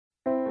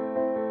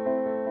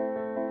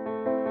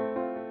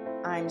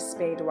I'm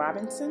Spade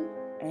Robinson,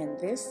 and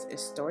this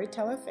is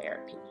Storyteller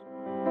Therapy.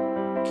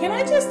 Can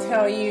I just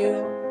tell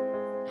you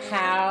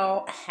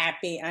how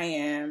happy I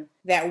am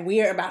that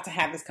we're about to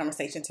have this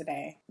conversation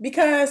today?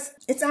 Because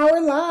it's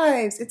our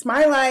lives. It's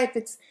my life.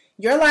 It's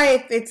your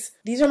life.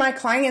 These are my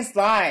clients'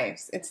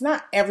 lives. It's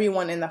not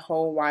everyone in the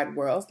whole wide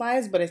world's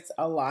lives, but it's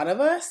a lot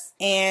of us.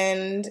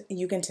 And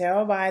you can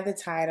tell by the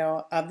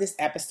title of this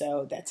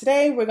episode that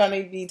today we're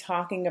going to be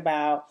talking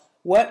about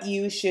what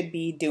you should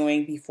be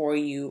doing before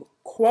you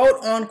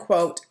quote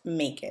unquote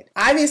make it.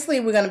 Obviously,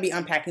 we're going to be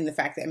unpacking the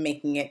fact that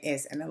making it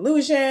is an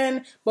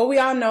illusion, but we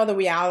all know the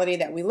reality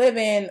that we live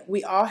in.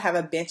 We all have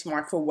a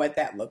benchmark for what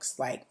that looks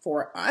like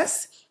for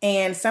us.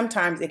 And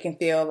sometimes it can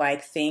feel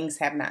like things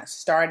have not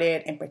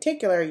started. In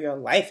particular, your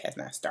life has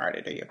not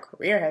started or your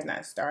career has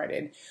not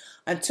started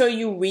until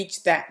you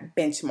reach that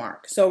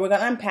benchmark. So we're going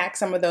to unpack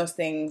some of those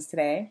things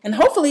today and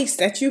hopefully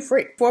set you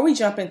free. Before we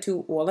jump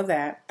into all of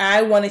that,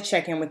 I want to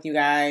check in with you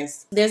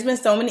guys. There's been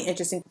so many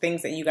interesting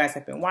things that you guys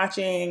have been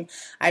watching.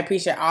 I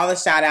appreciate all the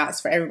shout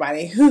outs for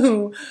everybody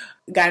who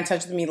got in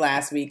touch with me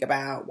last week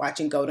about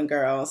watching Golden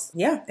Girls.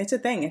 Yeah, it's a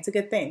thing. It's a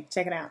good thing.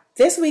 Check it out.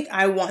 This week,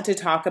 I want to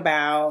talk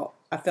about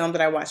a film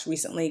that I watched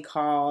recently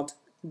called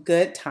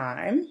Good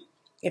Time.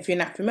 If you're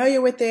not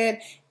familiar with it,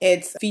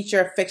 it's a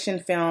feature fiction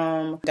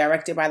film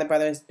directed by the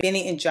brothers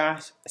Benny and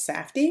Josh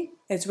Safdie.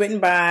 It's written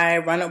by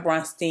Ronald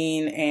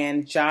Bronstein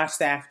and Josh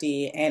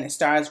Safdie, and it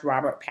stars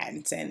Robert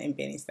Pattinson and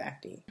Benny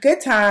Safdie.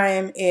 Good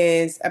Time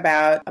is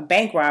about a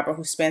bank robber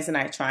who spends the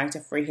night trying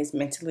to free his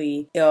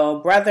mentally ill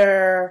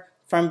brother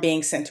from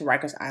being sent to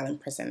Rikers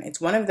Island prison.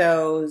 It's one of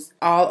those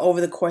all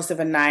over the course of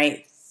a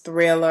night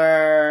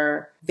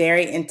thriller,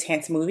 very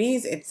intense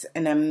movies. It's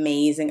an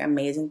amazing,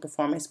 amazing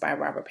performance by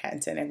Robert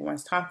Pattinson.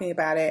 Everyone's talking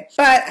about it.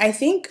 But I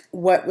think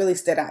what really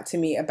stood out to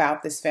me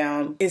about this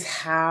film is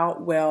how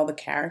well the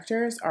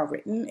characters are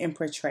written and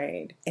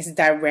portrayed. It's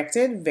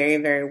directed very,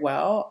 very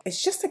well.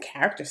 It's just a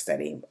character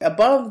study.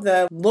 Above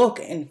the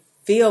look and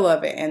feel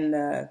of it and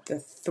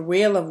the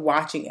thrill of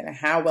watching it and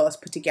how well it's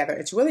put together,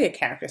 it's really a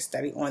character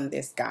study on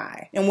this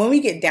guy. And when we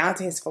get down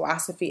to his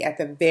philosophy at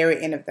the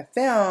very end of the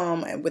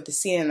film, with the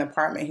scene in the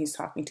apartment, he's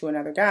talking to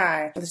another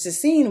guy. There's a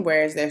scene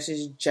where there's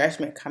this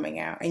judgment coming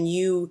out, and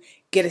you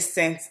get a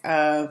sense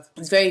of,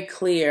 it's very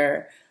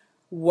clear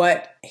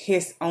what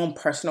his own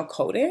personal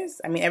code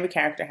is. I mean, every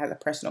character has a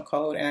personal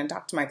code, and I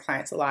talk to my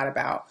clients a lot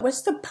about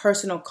what's the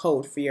personal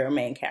code for your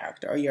main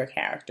character or your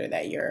character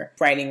that you're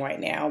writing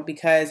right now.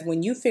 Because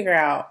when you figure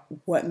out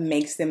what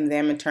makes them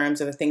in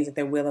terms of the things that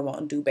they will and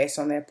won't do based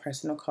on their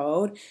personal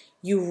code,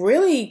 you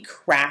really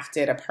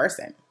crafted a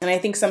person. And I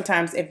think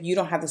sometimes if you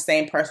don't have the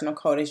same personal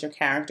code as your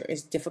character,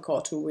 it's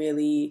difficult to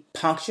really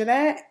puncture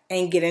that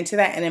and get into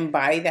that and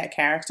embody that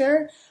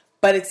character.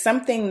 But it's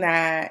something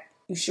that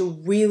you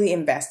should really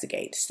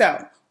investigate.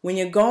 So when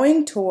you're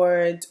going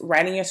towards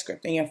writing your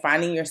script and you're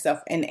finding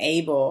yourself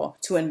unable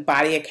to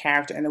embody a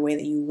character in the way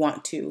that you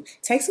want to,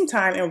 take some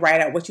time and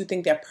write out what you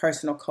think their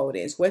personal code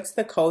is. What's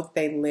the code that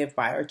they live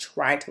by or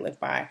try to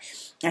live by?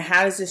 And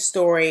how does this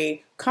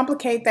story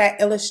complicate that,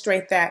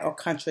 illustrate that, or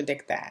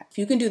contradict that? If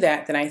you can do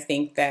that, then I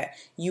think that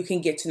you can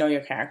get to know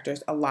your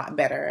characters a lot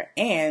better,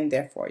 and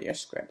therefore your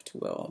script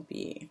will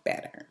be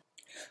better.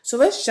 So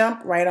let's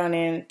jump right on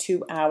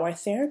into our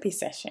therapy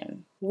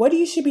session. What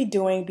you should be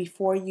doing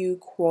before you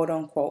quote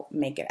unquote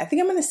make it. I think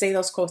I'm going to say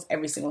those quotes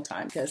every single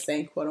time because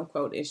saying quote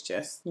unquote is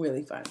just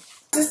really fun.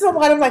 This is a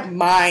lot of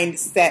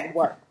mindset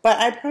work, but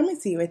I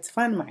promise you it's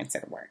fun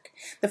mindset work.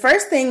 The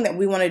first thing that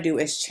we want to do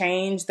is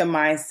change the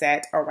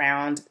mindset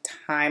around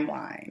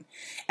timeline.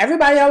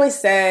 Everybody always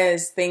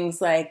says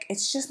things like,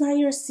 it's just not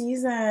your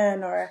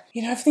season, or,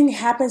 everything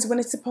happens when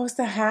it's supposed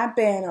to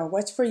happen, or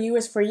what's for you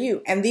is for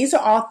you. And these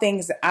are all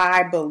things that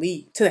I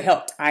believe to the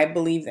hilt. I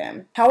believe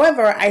them.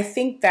 However, I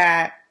think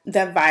that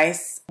the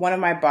advice one of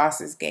my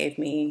bosses gave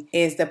me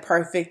is the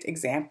perfect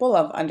example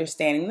of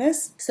understanding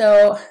this.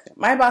 So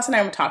my boss and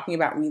I were talking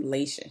about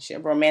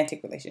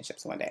romantic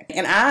relationships one day.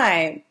 And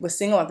I was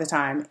single at the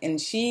time, and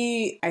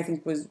she, I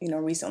think, was,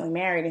 recently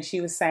married. And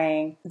she was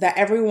saying that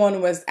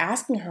everyone was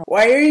asking her,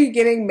 why are you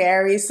getting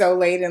married so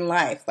late in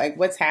life? Like,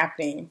 what's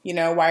happening?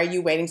 Why are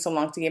you waiting so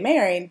long to get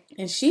married?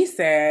 And she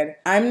said,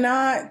 I'm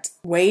not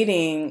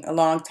waiting a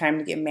long time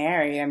to get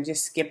married. I'm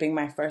just skipping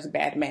my first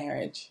bad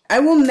marriage.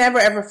 I will never,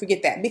 ever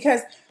forget that,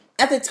 because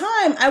at the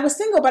time I was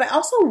single, but I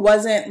also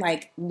wasn't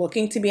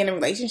looking to be in a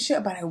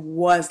relationship, but I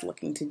was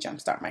looking to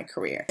jumpstart my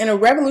career. And it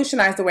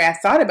revolutionized the way I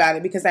thought about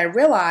it, because I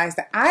realized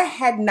that I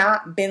had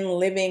not been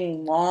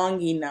living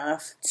long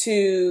enough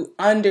to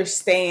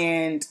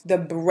understand the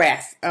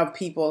breadth of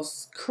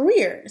people's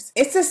careers.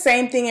 It's the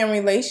same thing in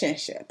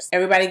relationships.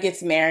 Everybody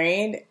gets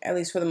married, at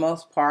least for the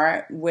most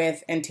part,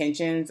 with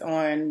intentions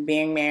on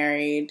being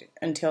married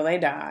until they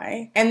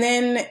die. And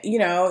then,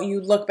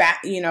 you look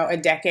back, a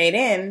decade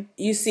in,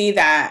 you see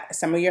that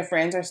some of your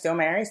friends are still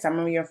married, some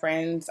of your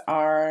friends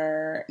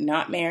are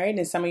not married,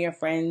 and some of your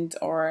friends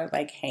are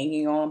like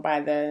hanging on by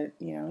the,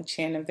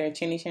 chin of their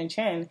chinny chin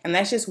chin. And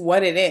that's just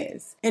what it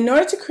is. In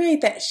order to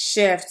create that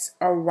shift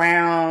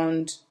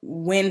around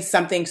when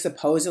something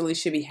supposedly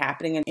should be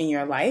happening in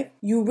your life,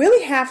 you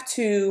really have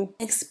to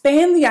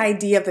expand the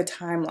idea of the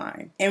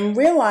timeline and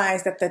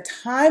realize that the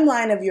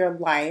timeline of your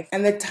life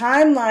and the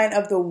timeline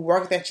of the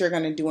work that you're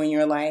going to do in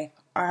your life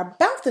are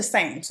about the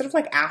same, sort of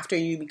like after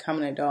you become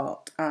an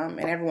adult.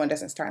 And everyone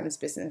doesn't start in this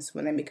business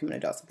when they become an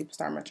adult. Some people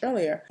start much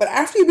earlier. But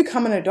after you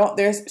become an adult,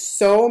 there's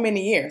so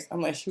many years,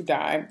 unless you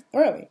die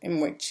early, in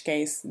which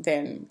case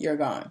then you're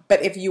gone.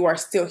 But if you are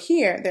still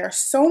here, there are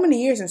so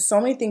many years and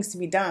so many things to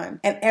be done.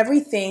 And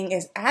everything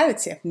is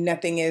additive.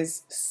 Nothing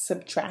is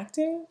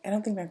subtractive. I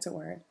don't think that's a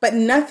word. But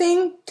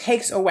nothing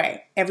takes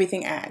away.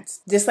 Everything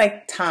adds. Just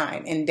like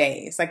time and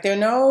days. Like there are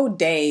no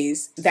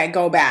days that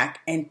go back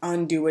and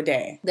undo a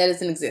day. That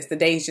doesn't exist. The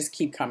days just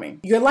keep coming.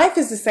 Your life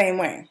is the same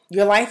way.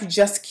 Your life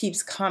just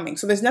keeps coming.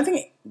 So there's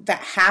nothing that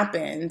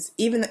happens,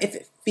 even if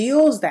it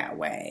feels that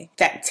way,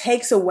 that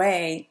takes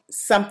away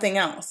something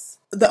else.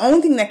 The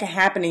only thing that can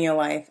happen in your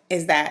life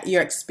is that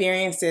your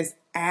experiences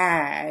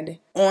add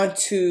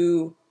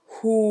onto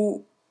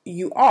who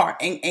you are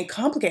and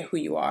complicate who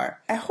you are.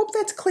 I hope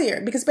that's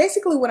clear, because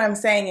basically what I'm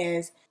saying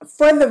is,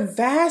 for the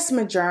vast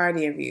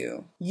majority of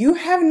you, you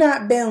have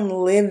not been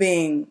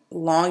living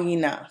long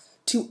enough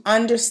to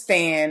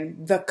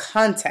understand the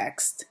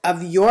context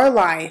of your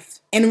life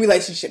in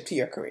relationship to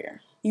your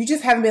career. You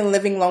just haven't been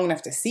living long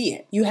enough to see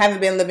it. You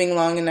haven't been living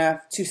long enough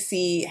to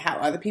see how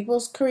other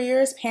people's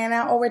careers pan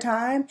out over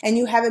time. And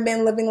you haven't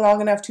been living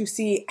long enough to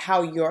see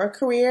how your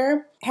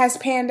career has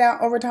panned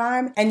out over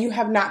time. And you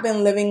have not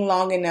been living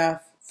long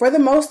enough, for the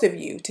most of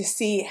you, to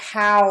see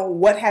how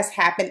what has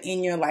happened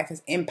in your life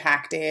has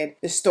impacted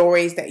the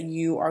stories that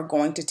you are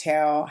going to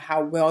tell,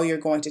 how well you're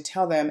going to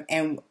tell them,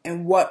 and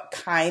what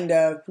kind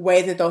of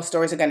way that those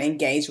stories are going to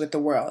engage with the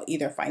world,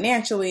 either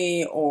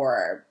financially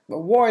or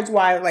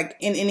rewards-wise, like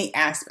in any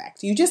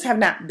aspect. You just have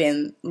not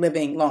been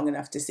living long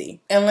enough to see.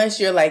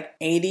 Unless you're like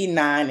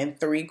 89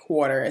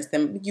 3/4,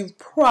 then you've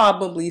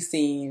probably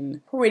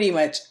seen pretty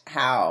much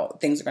how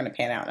things are going to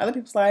pan out in other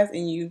people's lives,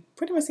 and you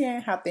pretty much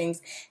seen how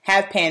things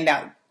have panned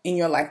out in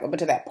your life up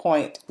to that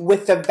point,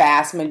 with the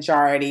vast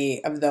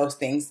majority of those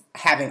things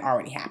having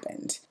already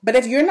happened. But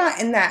if you're not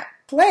in that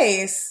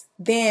place,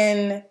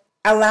 then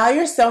allow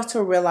yourself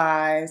to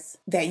realize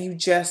that you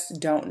just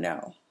don't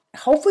know.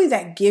 Hopefully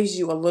that gives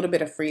you a little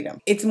bit of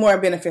freedom. It's more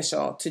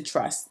beneficial to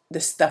trust the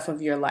stuff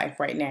of your life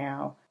right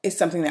now is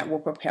something that will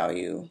propel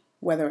you,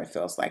 whether it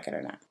feels like it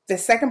or not. The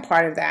second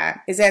part of that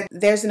is that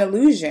there's an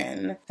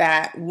illusion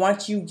that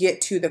once you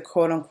get to the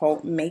quote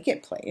unquote make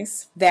it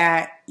place,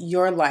 that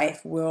your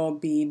life will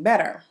be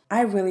better.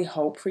 I really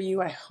hope for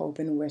you, I hope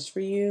and wish for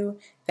you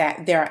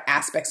that there are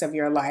aspects of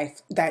your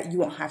life that you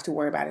won't have to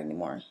worry about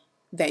anymore.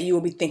 That you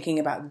will be thinking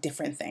about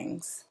different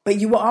things. But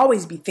you will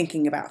always be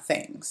thinking about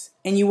things.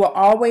 And you will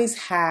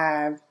always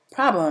have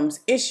problems,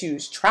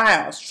 issues,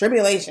 trials,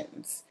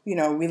 tribulations,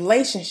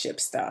 relationship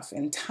stuff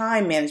and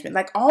time management,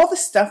 like all the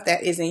stuff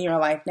that is in your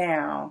life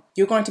now.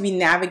 You're going to be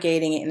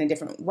navigating it in a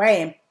different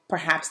way, and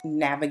perhaps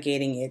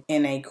navigating it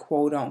in a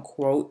quote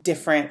unquote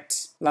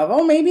different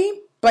level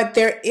maybe. But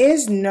there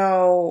is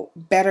no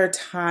better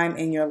time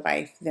in your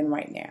life than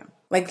right now.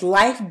 Like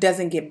life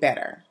doesn't get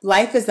better.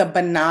 Life is a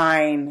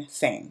benign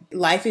thing.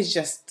 Life is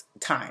just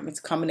time. It's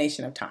a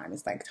combination of time.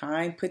 It's like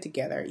time put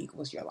together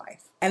equals your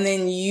life. And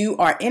then you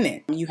are in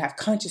it. You have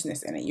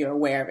consciousness in it. You're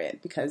aware of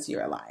it because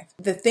you're alive.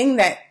 The thing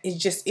that it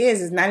just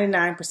is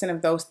 99%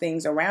 of those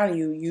things around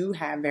you, you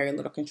have very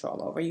little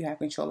control over. You have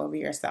control over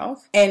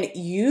yourself. And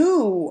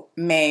you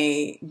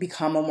may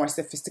become a more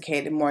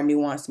sophisticated, more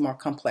nuanced, more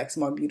complex,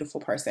 more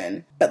beautiful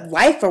person. But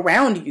life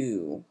around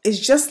you is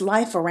just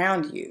life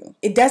around you.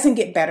 It doesn't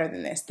get better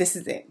than this. This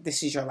is it.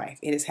 This is your life.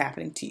 It is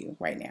happening to you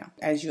right now.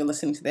 As you're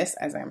listening to this,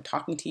 as I'm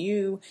talking to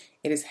you,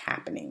 it is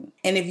happening.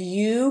 And if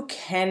you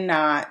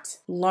cannot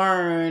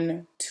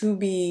learn to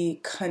be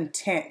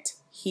content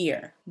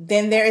here,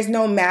 then there is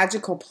no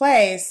magical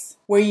place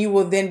where you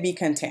will then be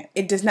content.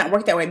 It does not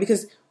work that way,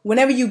 because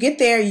whenever you get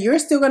there, you're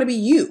still going to be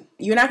you.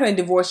 You're not going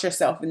to divorce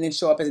yourself and then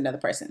show up as another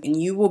person.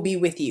 And you will be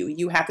with you.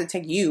 You have to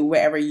take you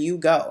wherever you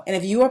go. And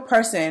if you're a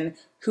person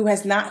who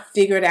has not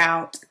figured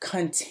out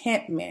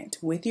contentment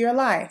with your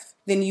life,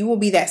 then you will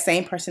be that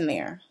same person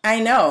there. I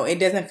know it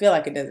doesn't feel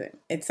like it, does it?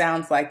 It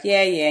sounds like,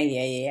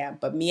 yeah.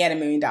 But me at $1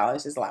 million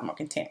is a lot more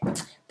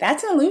content.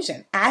 That's an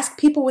illusion. Ask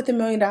people with $1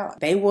 million.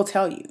 They will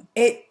tell you.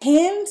 It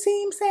can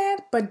seem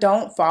sad, but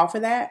don't fall for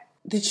that.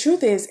 The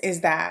truth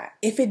is that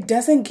if it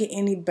doesn't get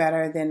any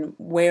better than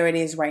where it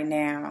is right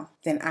now,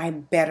 then I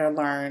better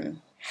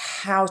learn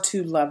how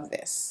to love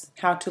this.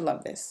 How to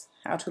love this.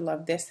 how to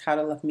love this, how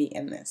to love me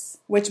in this.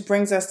 Which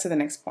brings us to the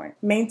next point.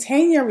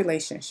 Maintain your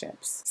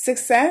relationships.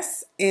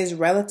 Success is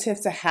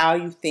relative to how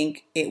you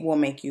think it will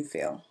make you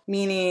feel.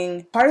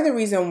 Meaning, part of the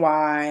reason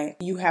why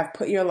you have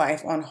put your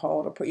life on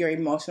hold or put your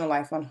emotional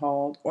life on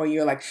hold, or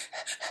you're like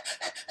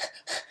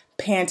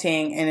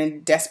panting and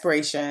in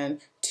desperation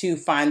to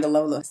find the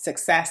level of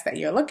success that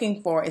you're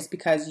looking for, is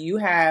because you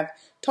have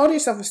told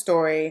yourself a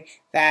story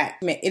that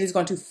it is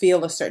going to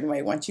feel a certain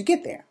way once you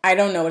get there. I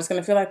don't know what it's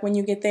going to feel like when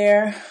you get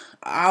there.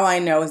 All I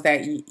know is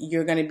that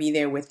you're going to be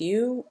there with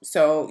you.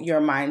 So your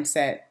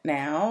mindset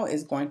now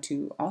is going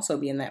to also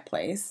be in that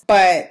place.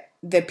 But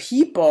the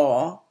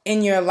people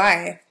in your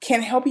life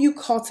can help you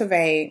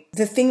cultivate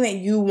the thing that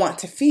you want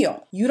to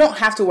feel. You don't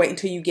have to wait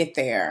until you get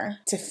there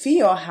to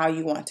feel how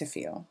you want to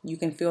feel. You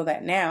can feel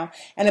that now.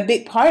 And a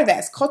big part of that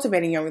is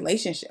cultivating your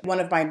relationship. One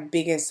of my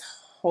biggest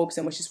hopes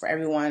and wishes for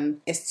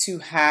everyone is to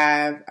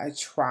have a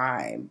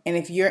tribe. And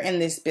if you're in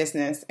this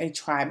business, a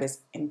tribe is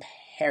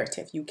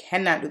imperative. You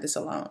cannot do this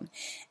alone.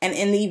 And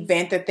in the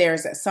event that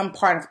there's some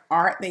part of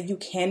art that you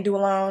can do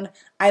alone,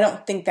 I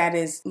don't think that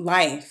is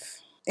life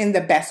in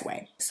the best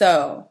way.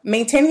 So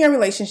maintaining your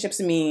relationships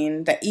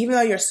mean that even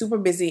though you're super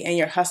busy and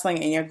you're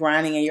hustling and you're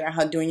grinding and you're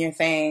out doing your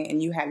thing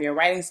and you have your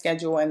writing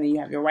schedule and then you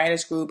have your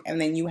writers group and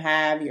then you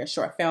have your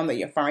short film that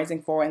you're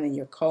fundraising for and then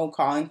you're cold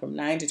calling from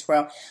 9 to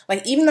 12.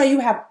 Like, even though you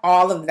have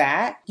all of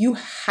that, you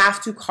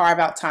have to carve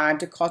out time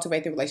to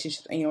cultivate the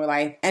relationships in your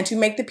life and to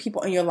make the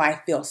people in your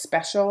life feel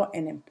special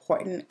and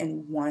important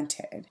and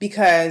wanted,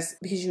 because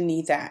you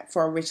need that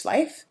for a rich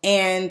life.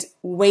 And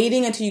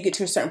waiting until you get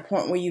to a certain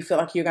point where you feel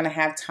like you're going to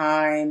have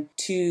time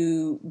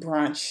to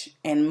brunch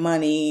and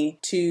money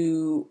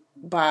to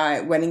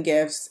buy wedding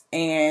gifts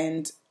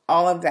and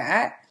all of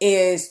that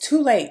is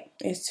too late.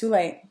 It's too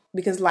late,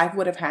 because life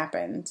would have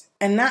happened.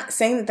 And not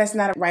saying that that's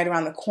not right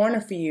around the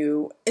corner for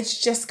you. It's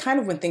just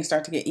kind of when things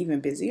start to get even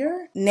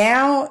busier.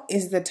 Now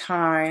is the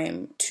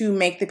time to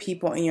make the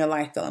people in your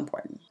life feel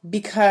important,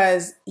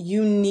 because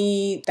you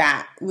need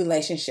that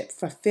relationship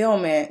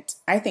fulfillment,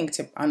 I think,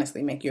 to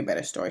honestly make you a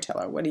better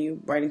storyteller. What are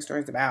you writing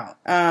stories about?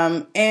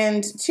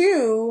 And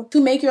two,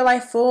 to make your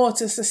life full,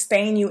 to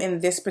sustain you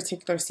in this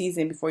particular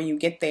season before you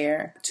get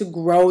there, to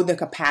grow the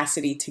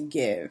capacity to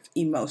give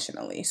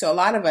emotionally. So a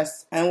lot of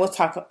us, and we'll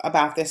talk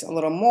about this a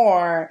little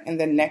more in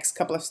the next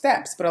couple of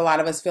steps, but a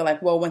lot of us feel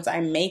like, well, once I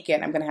make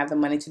it, I'm going to have the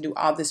money to do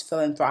all this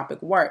philanthropic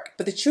work.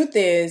 But the truth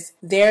is,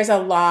 there's a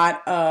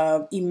lot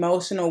of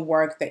emotional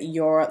work that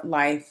your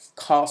life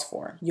calls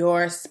for.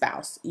 Your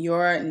spouse,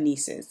 your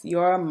nieces,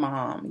 your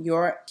mom,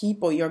 your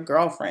people, your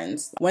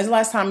girlfriends. When's the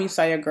last time you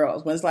saw your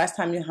girls? When's the last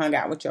time you hung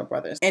out with your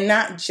brothers? And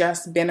not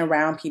just been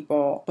around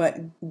people,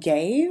 but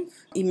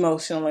gave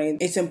emotionally.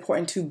 It's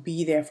important to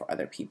be there for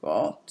other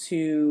people,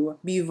 to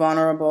be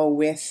vulnerable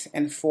with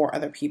and for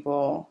other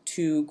people,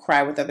 to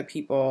cry with other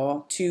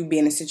people, to be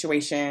in a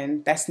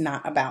situation that's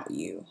not about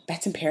you.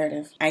 That's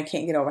imperative. I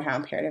can't get over how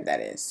imperative that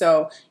is.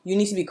 So you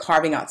need to be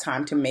carving out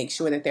time to make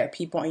sure that there are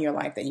people in your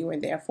life that you are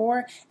there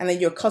for, and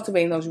that you're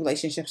cultivating those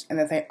relationships, and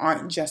that they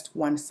aren't just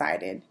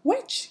one-sided.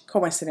 Which,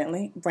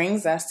 coincidentally,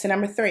 brings us to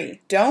number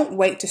 3. Don't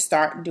wait to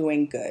start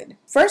doing good.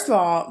 First of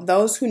all,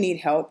 those who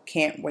need help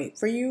can't wait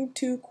for you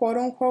to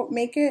quote-unquote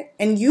make it,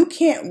 and you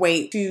can't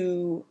wait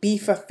to be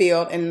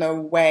fulfilled in the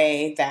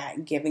way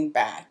that giving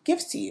back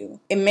gives to you.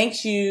 It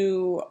makes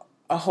you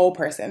a whole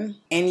person,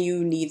 and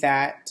you need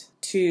that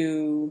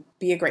to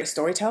be a great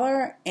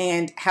storyteller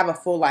and have a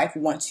full life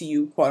once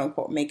you quote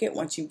unquote make it,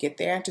 once you get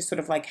there, to sort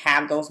of like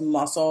have those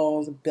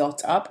muscles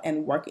built up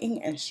and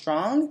working and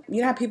strong.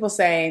 You know how people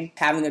say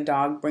having a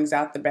dog brings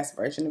out the best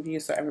version of you,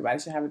 so everybody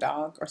should have a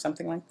dog or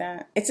something like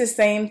that? It's the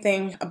same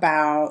thing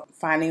about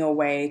finding a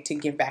way to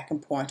give back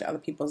and pour into other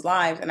people's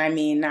lives. And I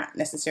mean, not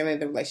necessarily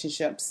the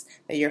relationships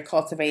that you're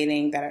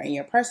cultivating that are in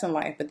your personal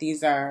life, but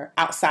these are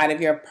outside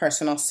of your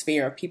personal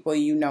sphere of people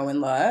you know and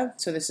love.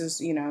 So this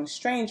is,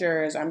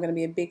 strangers. I'm going to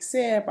be a big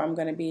sip. I'm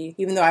going to be,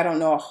 even though I don't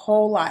know a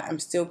whole lot, I'm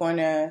still going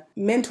to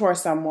mentor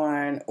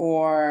someone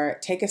or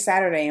take a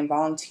Saturday and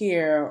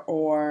volunteer.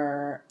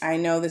 Or I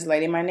know this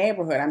lady in my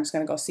neighborhood, I'm just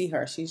going to go see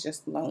her. She's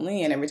just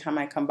lonely, and every time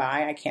I come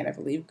by, I can't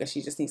ever leave because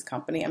she just needs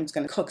company. I'm just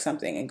going to cook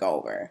something and go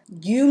over.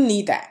 You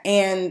need that,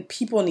 and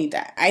people need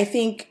that. I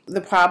think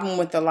the problem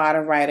with a lot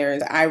of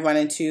writers I run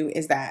into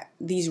is that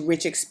these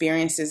rich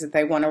experiences that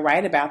they want to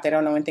write about, they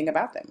don't know anything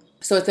about them.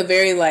 So it's a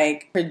very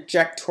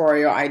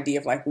projectorial idea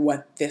of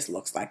what this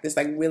looks like. This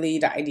really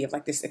the idea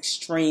of this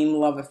extreme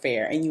love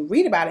affair. And you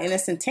read about it and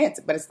it's intense,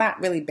 but it's not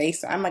really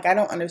based on, I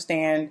don't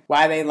understand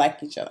why they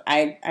like each other.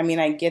 I mean,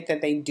 I get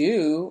that they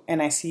do,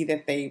 and I see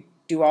that they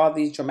do all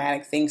these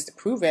dramatic things to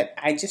prove it.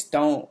 I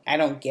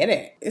don't get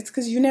it. It's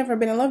because you've never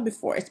been in love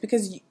before. It's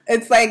because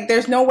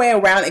there's no way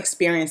around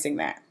experiencing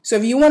that. So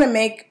if you want to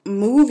make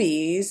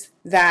movies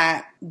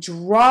that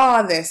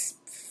draw this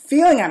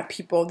feeling out of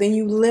people, then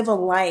you live a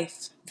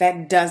life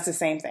that does the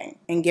same thing.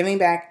 And giving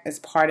back is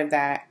part of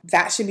that.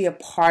 That should be a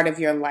part of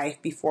your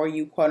life before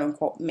you quote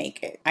unquote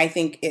make it. I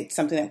think it's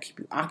something that will keep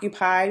you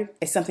occupied.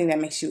 It's something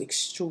that makes you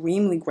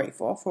extremely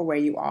grateful for where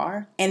you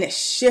are. And it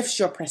shifts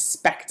your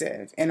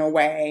perspective in a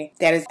way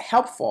that is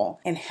helpful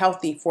and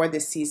healthy for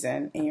this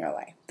season in your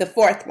life. The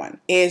fourth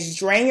one is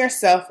drain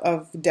yourself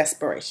of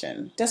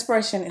desperation.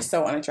 Desperation is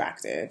so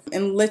unattractive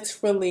in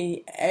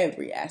literally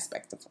every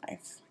aspect of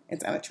life.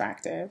 It's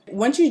unattractive.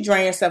 Once you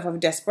drain yourself of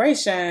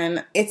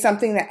desperation, it's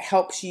something that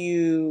helps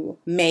you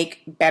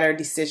make better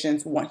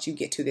decisions once you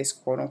get to this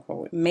quote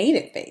unquote made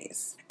it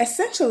phase.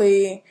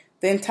 Essentially,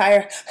 the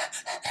entire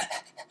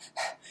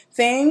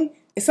thing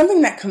is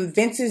something that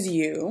convinces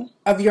you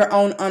of your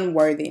own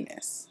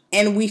unworthiness.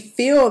 And we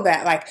feel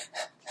that like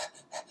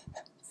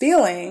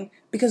feeling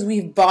because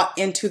we've bought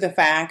into the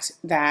fact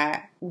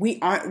that we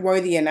aren't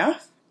worthy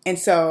enough. And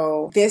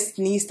so this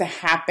needs to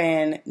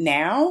happen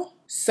now,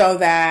 so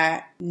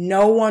that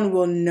no one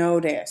will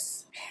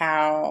notice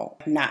how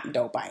not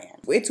dope I am.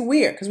 It's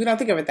weird because we don't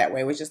think of it that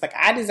way. We're just like,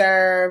 I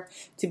deserve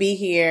to be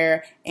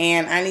here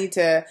and I need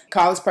to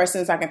call this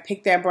person so I can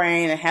pick their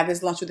brain and have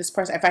this lunch with this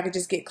person. If I could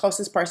just get close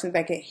to this person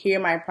that could hear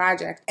my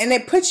project. And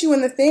it puts you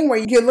in the thing where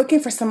you're looking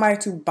for somebody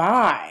to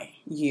buy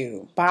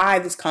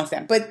this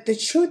concept. But the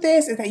truth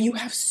is that you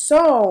have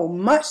so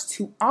much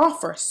to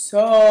offer.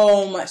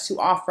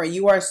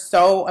 You are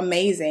so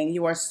amazing.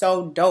 You are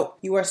so dope.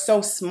 You are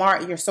so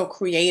smart. You're so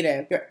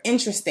creative. You're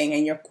interesting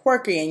and you're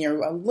quirky and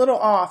you're a little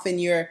off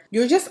and you're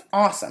just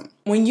awesome.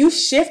 When you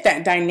shift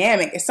that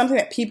dynamic, it's something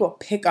that people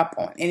pick up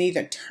on and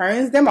either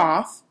turns them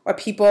off or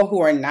people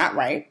who are not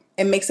right.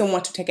 It makes them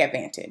want to take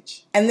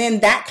advantage. And then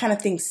that kind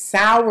of thing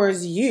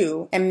sours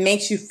you and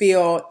makes you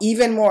feel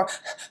even more.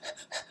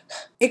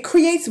 It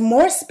creates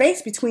more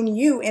space between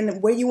you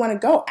and where you want to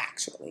go,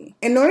 actually.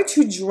 In order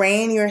to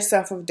drain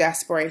yourself of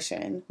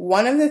desperation,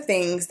 one of the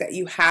things that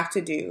you have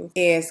to do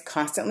is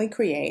constantly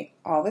create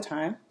all the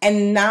time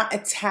and not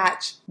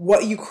attach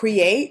what you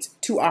create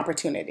to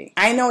opportunity.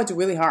 I know it's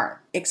really hard,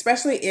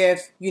 especially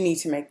if you need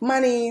to make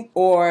money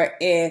or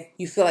if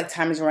you feel like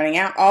time is running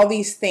out. All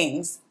these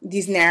things,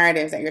 these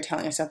narratives that you're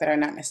telling yourself that are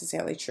not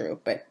necessarily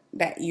true, but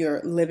that you're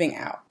living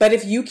out. But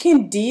if you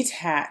can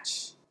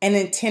detach an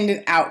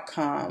intended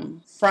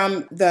outcome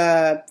from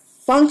the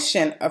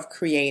function of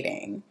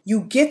creating,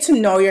 you get to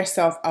know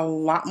yourself a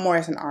lot more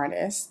as an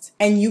artist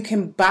and you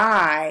can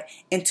buy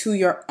into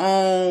your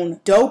own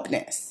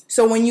dopeness.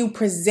 So when you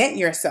present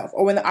yourself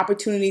or when the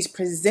opportunities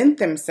present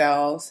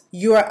themselves,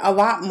 you're a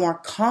lot more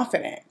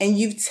confident and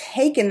you've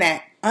taken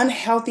that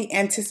unhealthy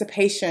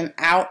anticipation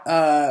out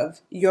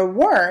of your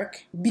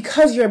work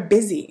because you're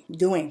busy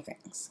doing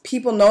things.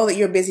 People know that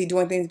you're busy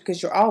doing things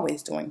because you're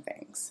always doing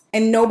things.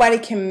 And nobody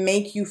can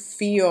make you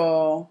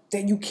feel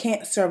that you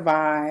can't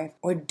survive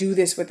or do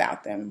this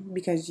without them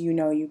because you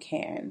know you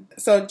can.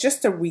 So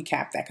just to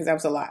recap that, because that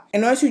was a lot.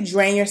 In order to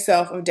drain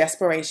yourself of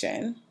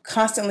desperation,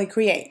 constantly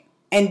create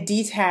and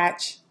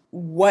detach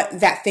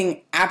what that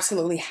thing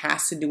absolutely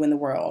has to do in the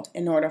world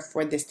in order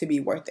for this to be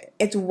worth it.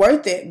 It's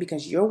worth it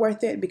because you're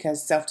worth it,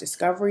 because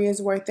self-discovery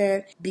is worth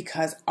it,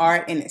 because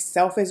art in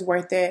itself is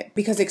worth it,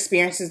 because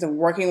experiences of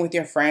working with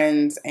your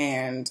friends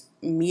and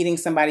meeting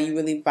somebody you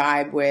really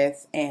vibe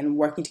with and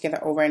working together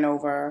over and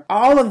over,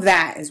 all of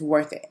that is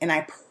worth it. And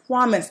I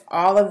promise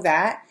all of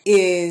that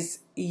is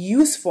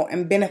useful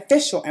and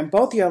beneficial in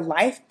both your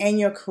life and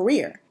your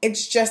career.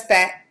 It's just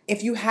that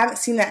if you haven't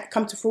seen that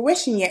come to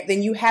fruition yet,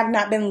 then you have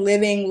not been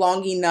living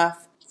long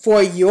enough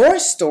for your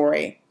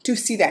story to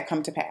see that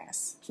come to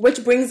pass.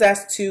 Which brings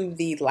us to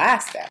the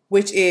last step,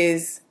 which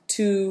is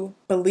to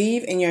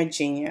believe in your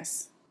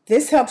genius.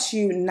 This helps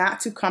you not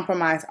to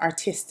compromise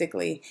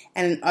artistically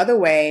and in other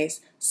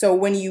ways, so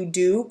when you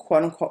do,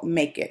 quote unquote,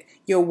 make it,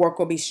 your work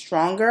will be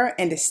stronger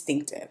and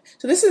distinctive.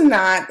 So this is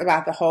not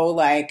about the whole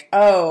like,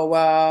 oh,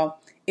 well,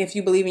 if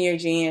you believe in your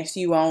genius,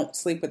 you won't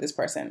sleep with this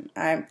person.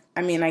 I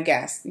mean, I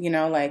guess,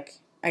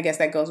 I guess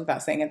that goes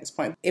without saying at this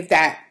point. If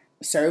that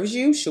serves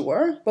you,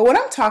 sure. But what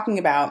I'm talking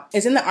about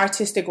is in the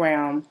artistic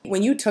realm,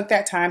 when you took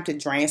that time to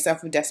drain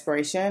yourself of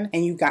desperation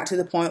and you got to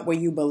the point where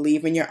you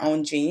believe in your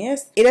own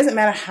genius, it doesn't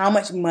matter how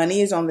much money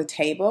is on the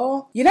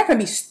table. You're not going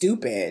to be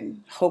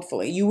stupid,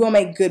 hopefully. You will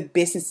make good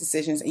business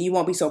decisions and you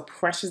won't be so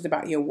precious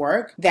about your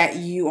work that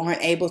you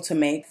aren't able to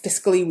make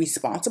fiscally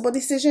responsible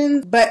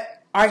decisions. But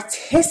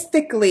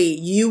artistically,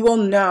 you will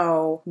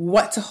know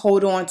what to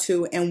hold on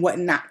to and what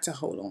not to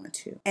hold on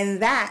to.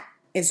 And that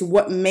is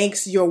what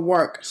makes your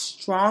work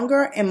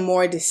stronger and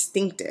more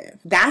distinctive.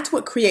 That's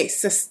what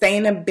creates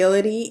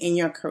sustainability in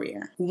your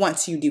career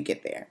once you do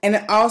get there. And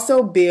it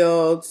also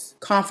builds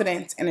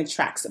confidence and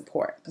attracts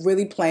support.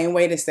 Really plain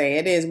way to say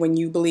it is when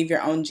you believe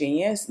your own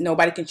genius,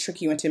 nobody can trick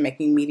you into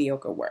making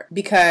mediocre work.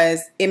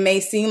 Because it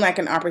may seem like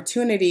an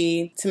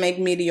opportunity to make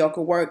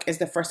mediocre work is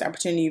the first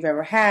opportunity you've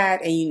ever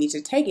had and you need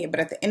to take it. But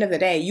at the end of the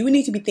day, you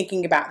need to be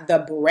thinking about the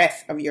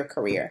breadth of your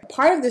career.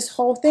 Part of this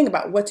whole thing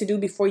about what to do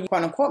before you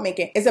quote unquote make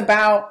it is about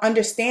about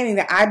understanding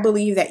that I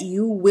believe that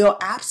you will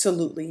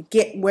absolutely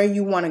get where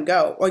you want to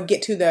go or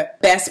get to the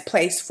best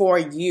place for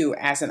you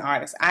as an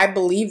artist. I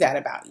believe that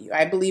about you.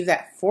 I believe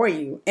that for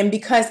you. And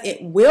because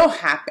it will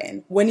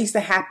happen, what needs to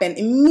happen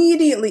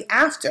immediately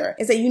after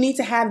is that you need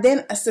to have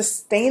then a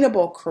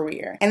sustainable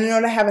career. And in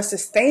order to have a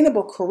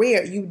sustainable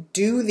career, you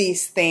do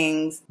these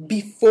things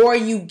before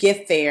you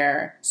get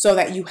there so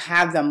that you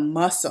have the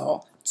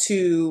muscle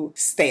to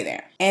stay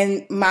there.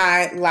 And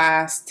my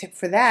last tip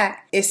for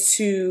that is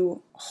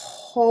to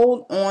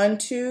hold on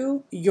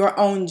to your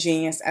own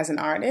genius as an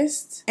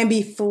artist and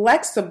be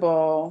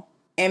flexible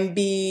and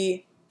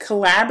be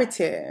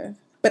collaborative,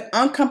 but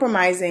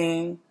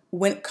uncompromising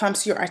when it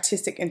comes to your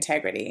artistic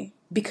integrity.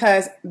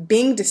 Because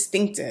being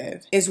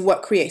distinctive is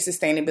what creates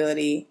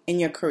sustainability in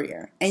your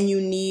career. And you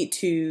need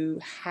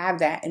to have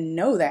that and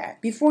know that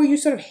before you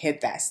sort of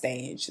hit that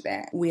stage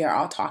that we are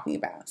all talking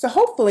about. So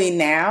hopefully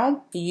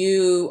now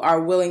you are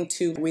willing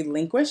to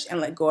relinquish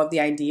and let go of the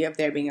idea of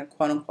there being a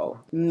quote unquote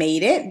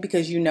made it,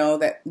 because you know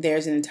that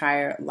there's an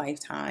entire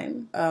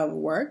lifetime of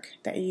work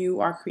that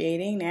you are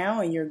creating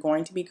now and you're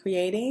going to be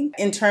creating,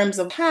 in terms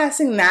of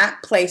passing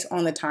that place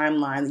on the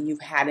timeline that you've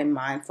had in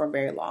mind for a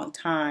very long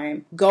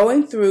time.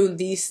 Going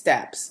through these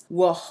steps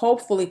will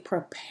hopefully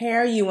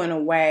prepare you in a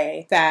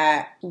way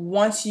that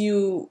once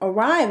you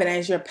arrive and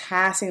as you're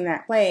passing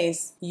that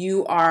place,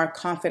 you are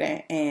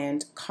confident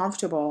and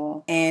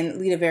comfortable and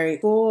lead a very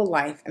full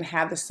life and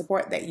have the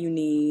support that you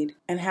need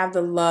and have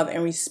the love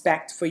and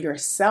respect for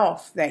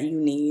yourself that you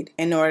need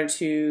in order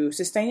to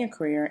sustain your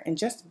career and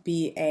just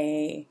be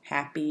a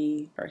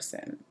happy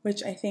person,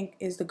 which I think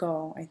is the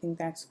goal. I think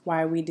that's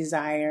why we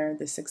desire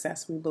the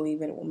success. We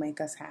believe it will make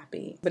us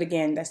happy. But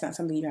again, that's not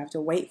something you have to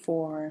wait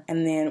for.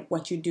 And then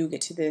once you do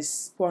get to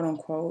this quote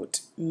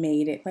unquote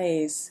made it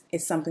place,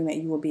 it's something that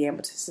you will be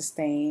able to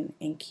sustain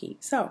and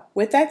keep. So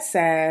with that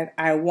said,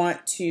 I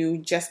want to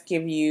just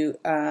give you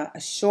a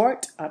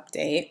short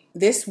update.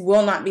 This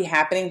will not be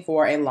happening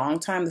for a long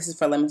time. This is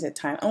for limited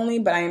time only,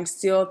 but I am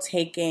still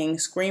taking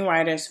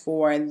screenwriters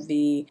for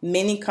the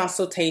mini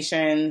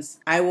consultations.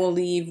 I will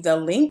leave the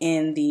link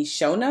in the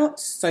show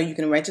notes so you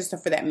can register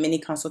for that mini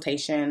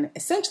consultation.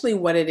 Essentially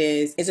what it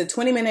is a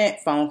 20-minute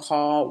phone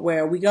call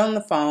where we get on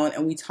the phone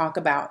and we talk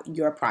about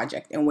your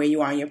project and where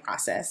you are in your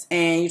process.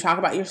 And you talk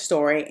about your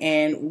story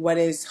and what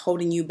is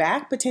holding you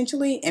back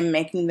potentially and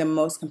making the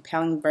most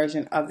compelling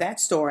version of that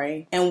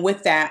story. And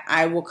with that,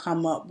 I will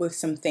come up with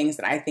some things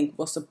that I think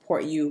will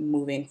support you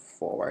moving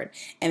forward.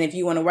 And if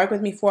you want to work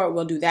with me for it,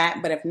 we'll do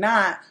that. But if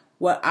not,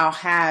 what I'll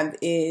have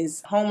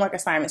is homework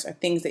assignments or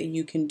things that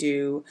you can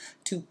do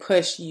to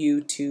push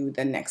you to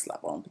the next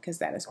level, because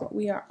that is what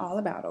we are all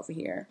about over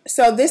here.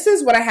 So this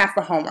is what I have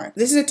for homework.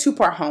 This is a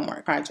 2-part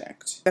homework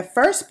project. The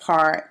first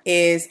part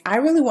is I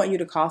really want you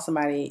to call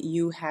somebody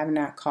you have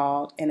not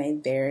called in a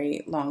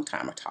very long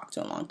time or talked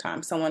to in a long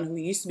time, someone who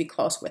you used to be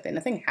close with and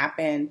nothing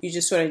happened. You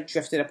just sort of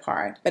drifted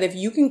apart. But if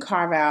you can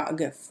carve out a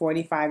good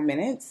 45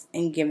 minutes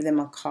and give them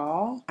a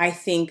call, I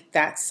think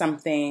that's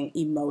something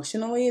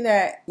emotionally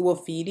that will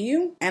feed you.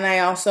 And I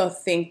also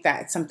think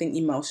that something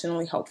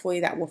emotionally,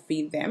 hopefully, that will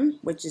feed them,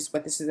 which is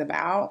what this is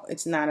about.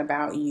 It's not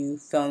about you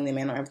filling them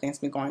in on everything that's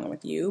been going on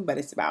with you, but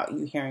it's about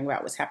you hearing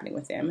about what's happening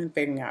with them and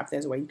figuring out if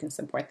there's a way you can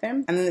support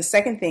them. And then the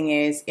second thing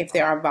is, if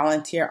there are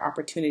volunteer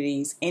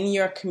opportunities in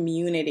your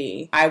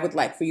community, I would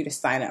like for you to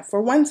sign up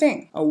for one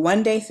thing, a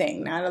one-day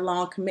thing, not a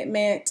long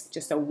commitment,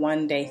 just a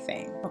one-day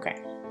thing. Okay,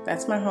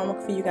 that's my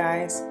homework for you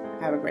guys.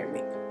 Have a great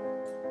week.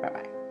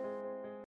 Bye-bye.